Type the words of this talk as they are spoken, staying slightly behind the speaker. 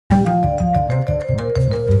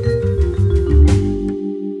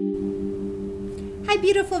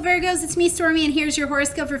beautiful Virgos, it's me Stormie, and here's your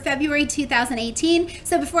horoscope for February 2018.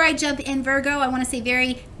 So before I jump in, Virgo, I want to say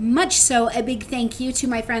very much so a big thank you to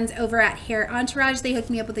my friends over at Hair Entourage. They hooked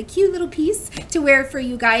me up with a cute little piece to wear for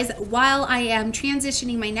you guys while I am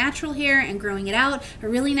transitioning my natural hair and growing it out. A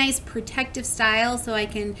really nice protective style so I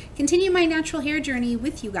can continue my natural hair journey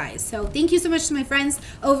with you guys. So thank you so much to my friends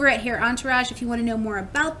over at Hair Entourage. If you want to know more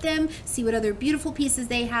about them, see what other beautiful pieces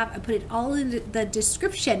they have, I put it all in the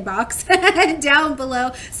description box down below,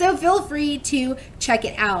 so feel free to check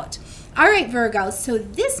it out. All right, Virgos, so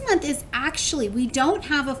this month is actually, we don't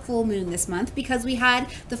have a full moon this month because we had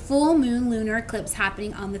the full moon lunar eclipse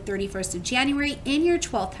happening on the 31st of January in your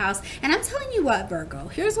 12th house. And I'm telling you what, Virgo,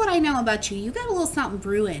 here's what I know about you. You got a little something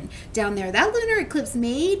brewing down there. That lunar eclipse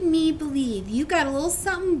made me believe you got a little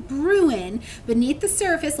something brewing beneath the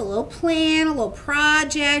surface, a little plan, a little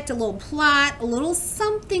project, a little plot, a little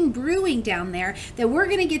something brewing down there that we're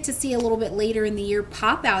going to get to see a little bit later in the year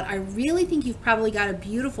pop out. I really think you've probably got a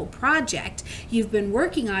beautiful project you've been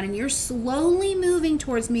working on, and you're slowly moving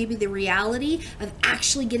towards maybe the reality of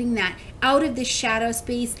actually getting that out of this shadow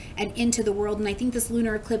space and into the world. And I think this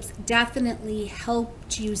lunar eclipse definitely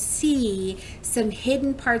helped you see some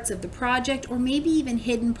hidden parts of the project, or maybe even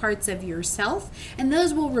hidden parts of yourself, and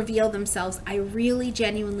those will reveal themselves, I really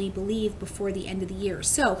genuinely believe, before the end of the year.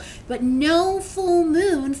 So, but no full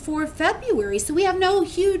moon for February, so we have no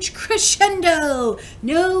huge crescendo,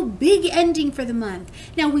 no big ending for the month.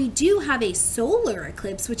 Now we do have a solar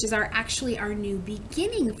eclipse, which is actually our new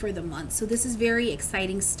beginning for the month. So this is very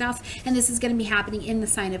exciting stuff, and this is going to be happening in the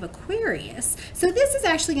sign of Aquarius. So this is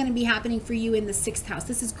actually going to be happening for you in the 6th house.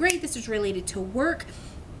 This is great. This is related to work.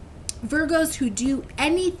 Virgos who do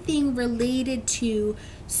anything related to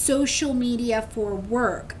social media for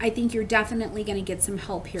work, I think you're definitely going to get some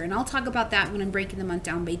help here, and I'll talk about that when I'm breaking the month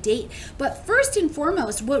down by date. But first and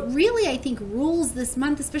foremost, what really I think rules this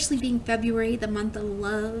month, especially being February, the month of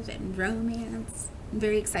love and romance, I'm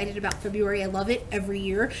very excited about February. I love it every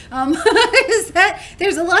year. Is that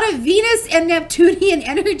there's a lot of Venus and Neptunian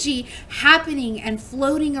energy happening and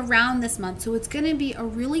floating around this month. So it's going to be a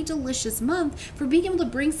really delicious month for being able to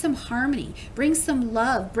bring some harmony, bring some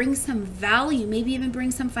love, bring some value, maybe even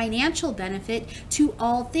bring some financial benefit to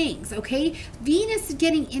all things. Okay, Venus is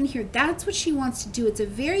getting in here. That's what she wants to do. It's a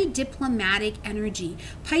very diplomatic energy.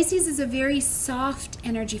 Pisces is a very soft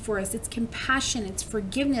energy for us. It's compassion, it's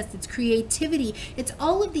forgiveness, it's creativity. It's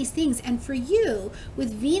all of these things. And for you,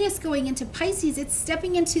 with Venus going into Pisces, it's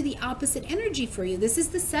stepping into the opposite energy for you. This is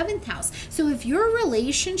the 7th house. So if your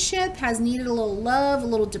relationship has needed a little love, a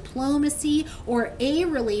little diplomacy, or a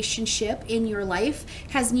relationship in your life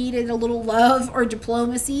has needed a little love or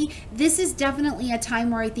diplomacy, this is definitely a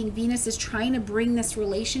time where I think Venus is trying to bring this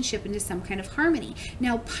relationship into some kind of harmony.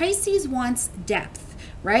 Now, Pisces wants depth,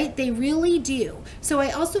 right? They really do. So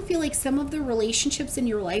I also feel like some of the relationships in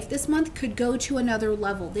your life this month could go to another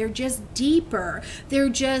level. They're just deeper. They're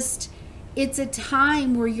just, it's a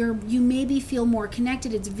time where you maybe feel more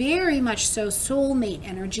connected. It's very much so soulmate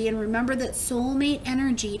energy. And remember that soulmate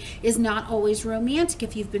energy is not always romantic.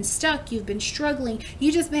 If you've been stuck, you've been struggling,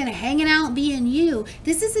 you just been hanging out being you,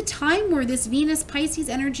 this is a time where this Venus Pisces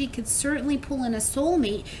energy could certainly pull in a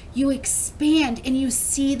soulmate. You expand and you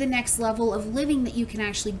see the next level of living that you can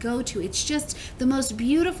actually go to. It's just the most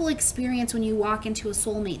beautiful experience when you walk into a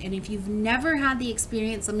soulmate. And if you've never had the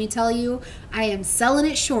experience, let me tell you, I am selling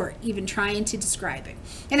it short, even trying to describe it.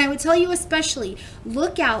 And I would tell you especially,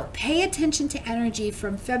 look out, pay attention to energy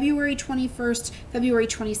from February 21st, February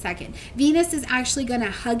 22nd. Venus is actually going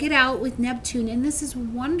to hug it out with Neptune, and this is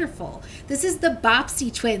wonderful. This is the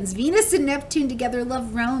Bopsy twins. Venus and Neptune together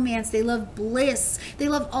love romance. They love bliss. They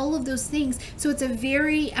love all of those things. So it's a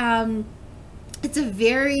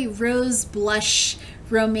very rose blush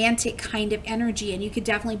romantic kind of energy, and you could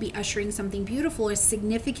definitely be ushering something beautiful, a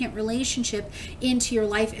significant relationship into your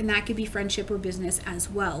life, and that could be friendship or business as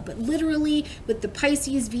well. But literally with the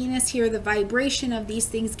Pisces Venus here, the vibration of these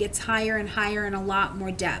things gets higher and higher and a lot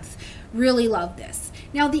more depth. Really love this.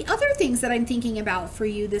 Now the other things that I'm thinking about for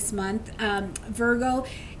you this month, Virgo,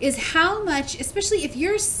 is how much, especially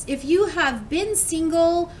if you have been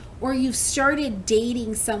single or you've started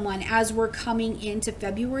dating someone as we're coming into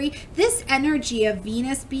February, this energy of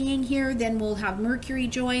Venus being here, then we'll have Mercury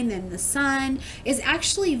join, then the Sun, is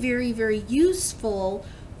actually very, very useful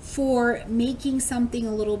for making something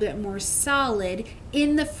a little bit more solid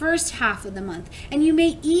in the first half of the month. And you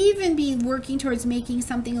may even be working towards making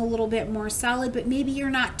something a little bit more solid, but maybe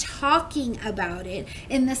you're not talking about it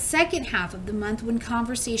in the second half of the month when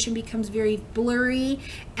conversation becomes very blurry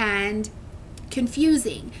and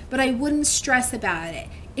confusing. But I wouldn't stress about it.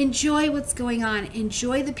 enjoy what's going on.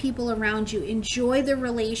 Enjoy the people around you. Enjoy the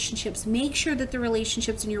relationships. Make sure that the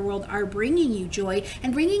relationships in your world are bringing you joy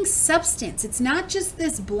and bringing substance. It's not just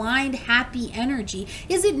this blind, happy energy.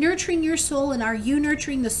 Is it nurturing your soul, and are you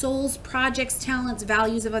nurturing the souls, projects, talents,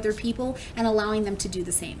 values of other people and allowing them to do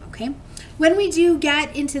the same, okay? When we do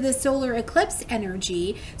get into the solar eclipse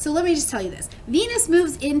energy, so let me just tell you this. Venus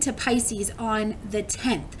moves into Pisces on the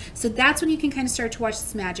 10th. So that's when you can kind of start to watch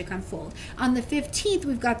this magic unfold. On the 15th,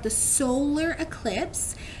 we've got the solar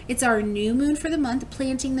eclipse. It's our new moon for the month,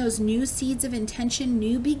 planting those new seeds of intention,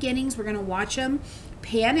 new beginnings. We're going to watch them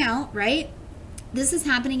pan out, right? This is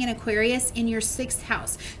happening in Aquarius in your 6th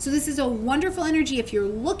house. So this is a wonderful energy if you're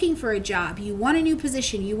looking for a job, you want a new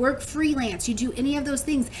position, you work freelance, you do any of those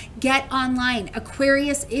things, get online.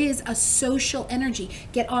 Aquarius is a social energy.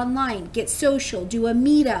 Get online, get social, do a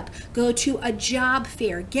meetup, go to a job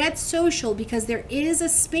fair, get social, because there is a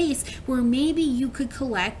space where maybe you could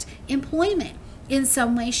collect employment in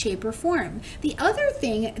some way, shape, or form. The other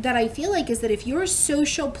thing that I feel like is that if your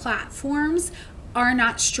social platforms are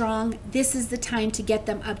not strong, this is the time to get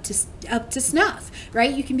them up to snuff,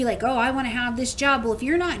 right? You can be like, oh, I want to have this job. Well, if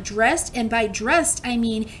you're not dressed, and by dressed, I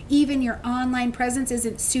mean even your online presence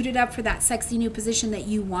isn't suited up for that sexy new position that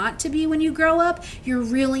you want to be when you grow up, you're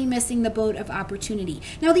really missing the boat of opportunity.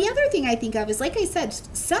 Now, the other thing I think of is, like I said,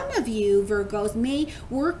 some of you Virgos may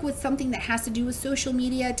work with something that has to do with social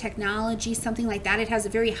media, technology, something like that. It has a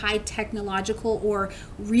very high technological or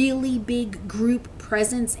really big group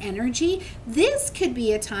presence energy. This could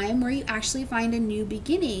be a time where you actually find a new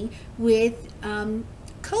beginning with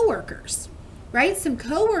coworkers, right? Some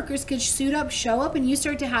coworkers could suit up, show up, and you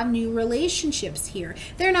start to have new relationships here.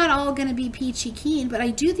 They're not all going to be peachy keen, but I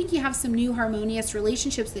do think you have some new harmonious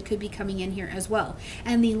relationships that could be coming in here as well.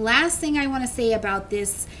 And the last thing I want to say about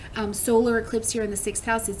this solar eclipse here in the 6th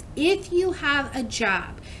house is, if you have a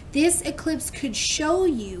job, this eclipse could show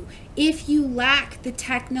you if you lack the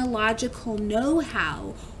technological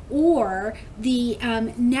know-how or the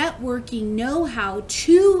networking know-how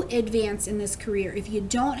to advance in this career. If you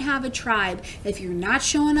don't have a tribe, if you're not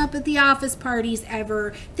showing up at the office parties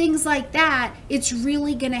ever, things like that, it's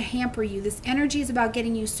really going to hamper you. This energy is about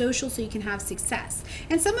getting you social so you can have success.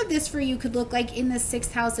 And some of this for you could look like in the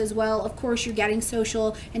 6th house as well. Of course, you're getting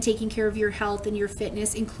social and taking care of your health and your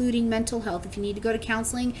fitness, including mental health. If you need to go to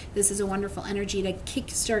counseling, this is a wonderful energy to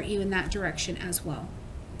kickstart you in that direction as well.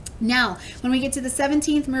 Now, when we get to the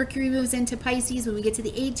 17th, Mercury moves into Pisces. When we get to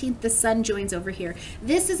the 18th, the Sun joins over here.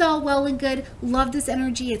 This is all well and good. Love this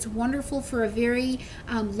energy. It's wonderful for a very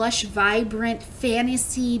lush, vibrant,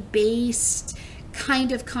 fantasy-based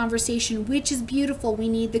kind of conversation, which is beautiful. We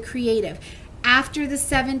need the creative. After the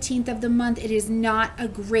 17th of the month, it is not a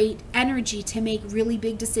great energy to make really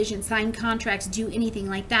big decisions, sign contracts, do anything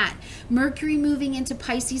like that. Mercury moving into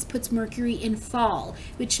Pisces puts Mercury in fall,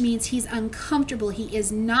 which means he's uncomfortable. He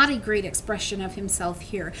is not a great expression of himself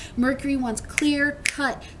here. Mercury wants clear,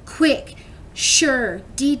 cut, quick, sure,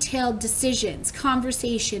 detailed decisions,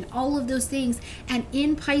 conversation, all of those things. And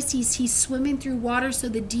in Pisces, he's swimming through water, so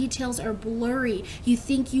the details are blurry. You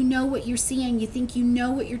think you know what you're seeing, you think you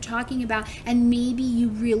know what you're talking about, and maybe you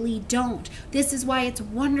really don't. This is why it's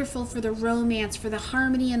wonderful for the romance, for the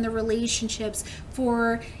harmony in the relationships,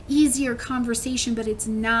 for easier conversation, but it's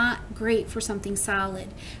not great for something solid.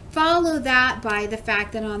 Follow that by the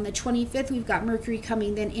fact that on the 25th, we've got Mercury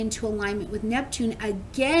coming then into alignment with Neptune.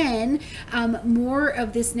 Again, more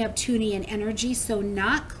of this Neptunian energy, so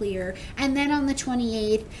not clear. And then on the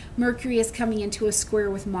 28th, Mercury is coming into a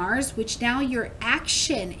square with Mars, which now your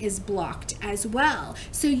action is blocked as well.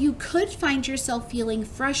 So you could find yourself feeling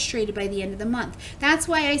frustrated by the end of the month. That's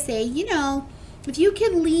why I say, you know, if you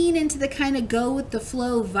can lean into the kind of go with the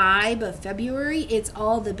flow vibe of February, it's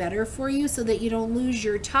all the better for you, so that you don't lose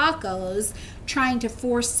your tacos trying to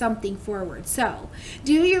force something forward. So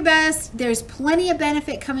do your best. There's plenty of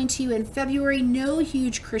benefit coming to you in February. No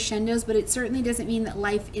huge crescendos, but it certainly doesn't mean that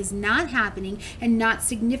life is not happening and not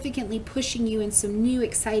significantly pushing you in some new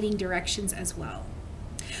exciting directions as well.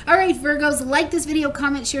 All right, Virgos, like this video,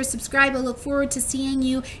 comment, share, subscribe. I look forward to seeing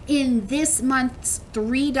you in this month's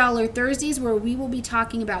 $3 Thursdays, where we will be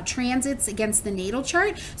talking about transits against the natal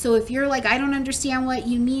chart. So if you're like, I don't understand what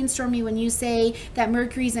you mean, Stormie, when you say that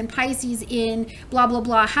Mercury's in Pisces in blah, blah,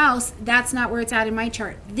 blah house, that's not where it's at in my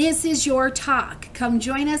chart. This is your talk. Come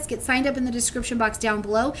join us. Get signed up in the description box down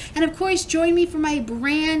below. And of course, join me for my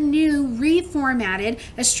brand new Reform reformatted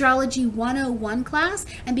Astrology 101 class.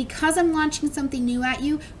 And because I'm launching something new at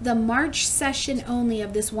you, the March session only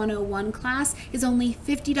of this 101 class is only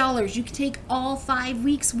 $50. You can take all 5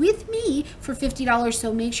 weeks with me for $50.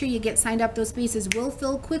 So make sure you get signed up. Those spaces will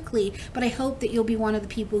fill quickly, but I hope that you'll be one of the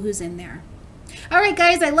people who's in there. All right,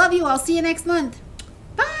 guys, I love you. I'll see you next month.